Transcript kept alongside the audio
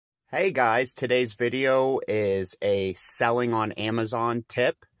Hey guys, today's video is a selling on Amazon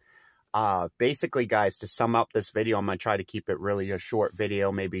tip. Basically guys, to sum up this video, I'm going to try to keep it really a short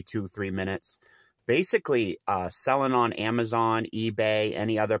video, maybe 2-3 minutes. Basically, selling on Amazon, eBay,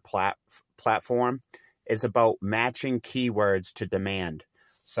 any other platform is about matching keywords to demand.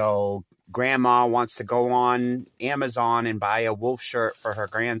 So grandma wants to go on Amazon and buy a wolf shirt for her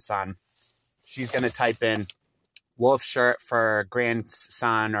grandson. She's going to type in wolf shirt for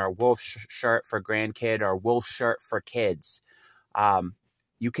grandson or wolf shirt for grandkid or wolf shirt for kids.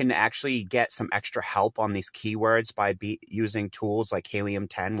 You can actually get some extra help on these keywords by using tools like Helium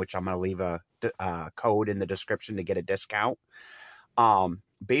 10, which I'm going to leave a code in the description to get a discount.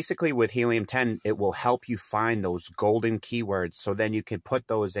 Basically with Helium 10, it will help you find those golden keywords. So then you can put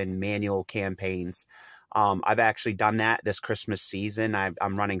those in manual campaigns. I've actually done that this Christmas season.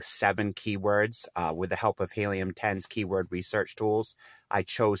 I'm running 7 keywords with the help of Helium 10's keyword research tools. I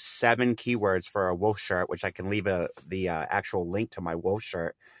chose 7 keywords for a wolf shirt, which I can leave the actual link to my wolf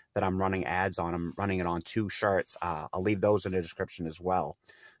shirt that I'm running ads on. I'm running it on 2 shirts. I'll leave those in the description as well,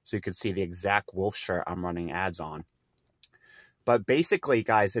 so you can see the exact wolf shirt I'm running ads on. But basically,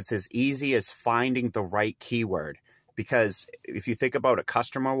 guys, it's as easy as finding the right keyword. Because if you think about it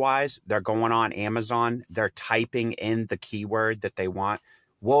customer-wise, they're going on Amazon, they're typing in the keyword that they want.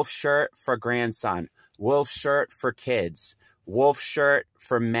 Wolf shirt for grandson, wolf shirt for kids, wolf shirt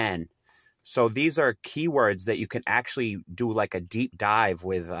for men. So these are keywords that you can actually do like a deep dive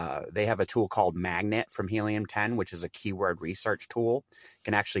with. They have a tool called Magnet from Helium 10, which is a keyword research tool. You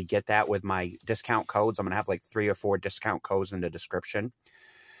can actually get that with my discount codes. I'm going to have like 3 or 4 discount codes in the description.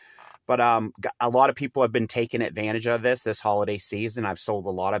 But a lot of people have been taking advantage of this holiday season. I've sold a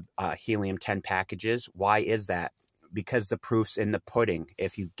lot of Helium 10 packages. Why is that? Because the proof's in the pudding.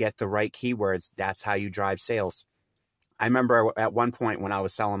 If you get the right keywords, that's how you drive sales. I remember at one point when I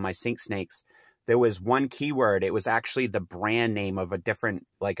was selling my sink snakes, there was one keyword. It was actually the brand name of a different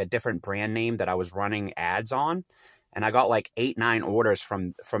brand name that I was running ads on. And I got like 8-9 orders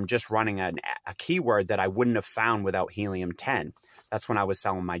from just running a keyword that I wouldn't have found without Helium 10. That's when I was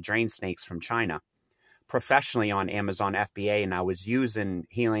selling my drain snakes from China professionally on Amazon FBA, and I was using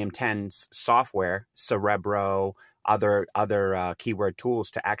Helium 10's software, Cerebro, other keyword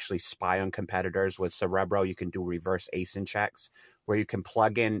tools to actually spy on competitors. With Cerebro, you can do reverse ASIN checks where you can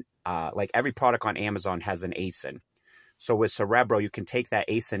plug in, like every product on Amazon has an ASIN. So with Cerebro, you can take that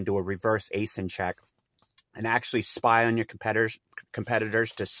ASIN, do a reverse ASIN check, and actually spy on your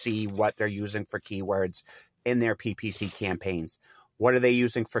competitors to see what they're using for keywords in their PPC campaigns. What are they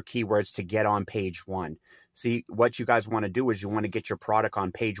using for keywords to get on page 1? See, what you guys want to do is you want to get your product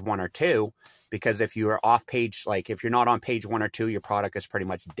on page 1 or 2, because if you are off page, like if you're not on page 1 or 2, your product is pretty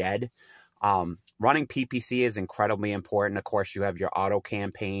much dead. Running PPC is incredibly important. Of course, you have your auto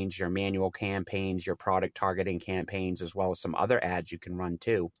campaigns, your manual campaigns, your product targeting campaigns, as well as some other ads you can run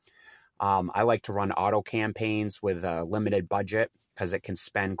too. I like to run auto campaigns with a limited budget because it can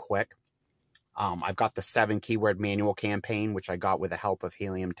spend quick. I've got the 7 keyword manual campaign, which I got with the help of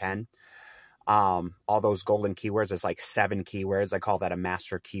Helium 10. All those golden keywords is like 7 keywords. I call that a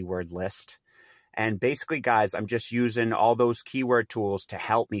master keyword list. And basically, guys, I'm just using all those keyword tools to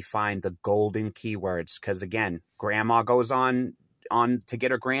help me find the golden keywords. Because again, grandma goes on to get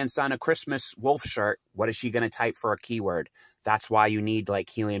her grandson a Christmas wolf shirt. What is she going to type for a keyword? That's why you need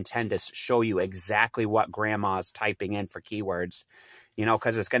like Helium 10 to show you exactly what grandma's typing in for keywords. You know,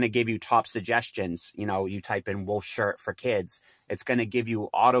 because it's going to give you top suggestions. You know, you type in wolf shirt for kids. It's going to give you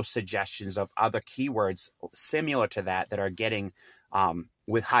auto suggestions of other keywords similar to that are getting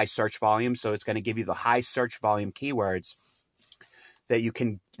with high search volume. So it's going to give you the high search volume keywords that you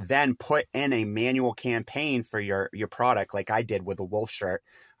can then put in a manual campaign for your product, like I did with a wolf shirt.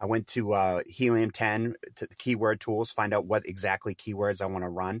 I went to Helium 10 to the keyword tools, find out what exactly keywords I want to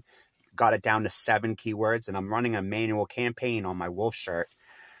run. Got it down to 7 keywords, and I'm running a manual campaign on my wolf shirt.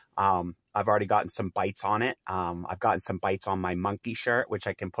 I've already gotten some bites on it. I've gotten some bites on my monkey shirt, which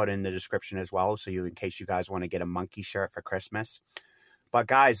I can put in the description as well, so in case you guys want to get a monkey shirt for Christmas. But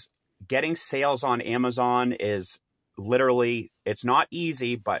guys, getting sales on Amazon is literally, it's not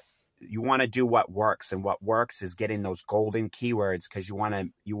easy, but you want to do what works, and what works is getting those golden keywords, because you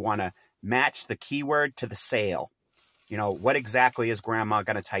want to match the keyword to the sale. You know, what exactly is grandma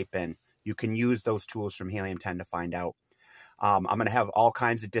going to type in? You can use those tools from Helium 10 to find out. I'm going to have all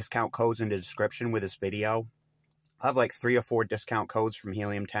kinds of discount codes in the description with this video. I have like 3 or 4 discount codes from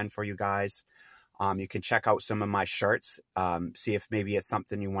Helium 10 for you guys. You can check out some of my shirts, see if maybe it's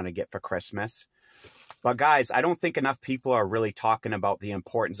something you want to get for Christmas. But guys, I don't think enough people are really talking about the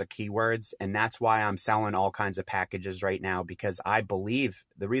importance of keywords. And that's why I'm selling all kinds of packages right now, because I believe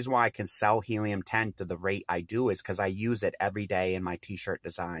the reason why I can sell helium-10 to the rate I do is because I use it every day in my t-shirt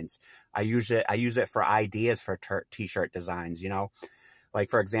designs. I use it for ideas for t-shirt designs, you know. Like,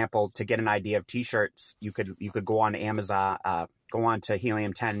 for example, to get an idea of t-shirts, you could go on Amazon, go on to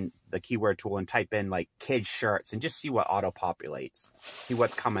Helium-10, the keyword tool, and type in like kids shirts and just see what auto-populates, see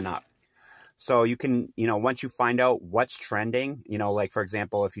what's coming up. So you can, you know, once you find out what's trending, you know, like, for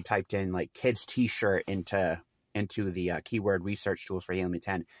example, if you typed in like kids t-shirt into the keyword research tools for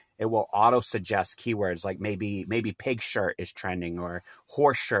Helium-10, it will auto-suggest keywords like maybe pig shirt is trending or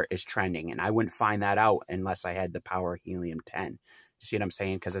horse shirt is trending. And I wouldn't find that out unless I had the power of Helium-10. You see what I'm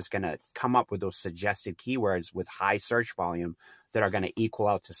saying? Because it's going to come up with those suggested keywords with high search volume that are going to equal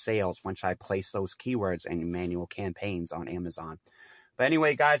out to sales once I place those keywords in manual campaigns on Amazon. But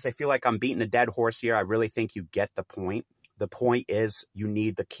anyway, guys, I feel like I'm beating a dead horse here. I really think you get the point. The point is you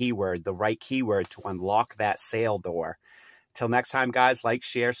need the keyword, the right keyword to unlock that sale door. Till next time, guys, like,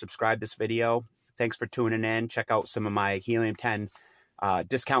 share, subscribe this video. Thanks for tuning in. Check out some of my Helium-10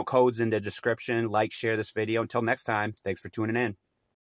 discount codes in the description. Like, share this video. Until next time, thanks for tuning in.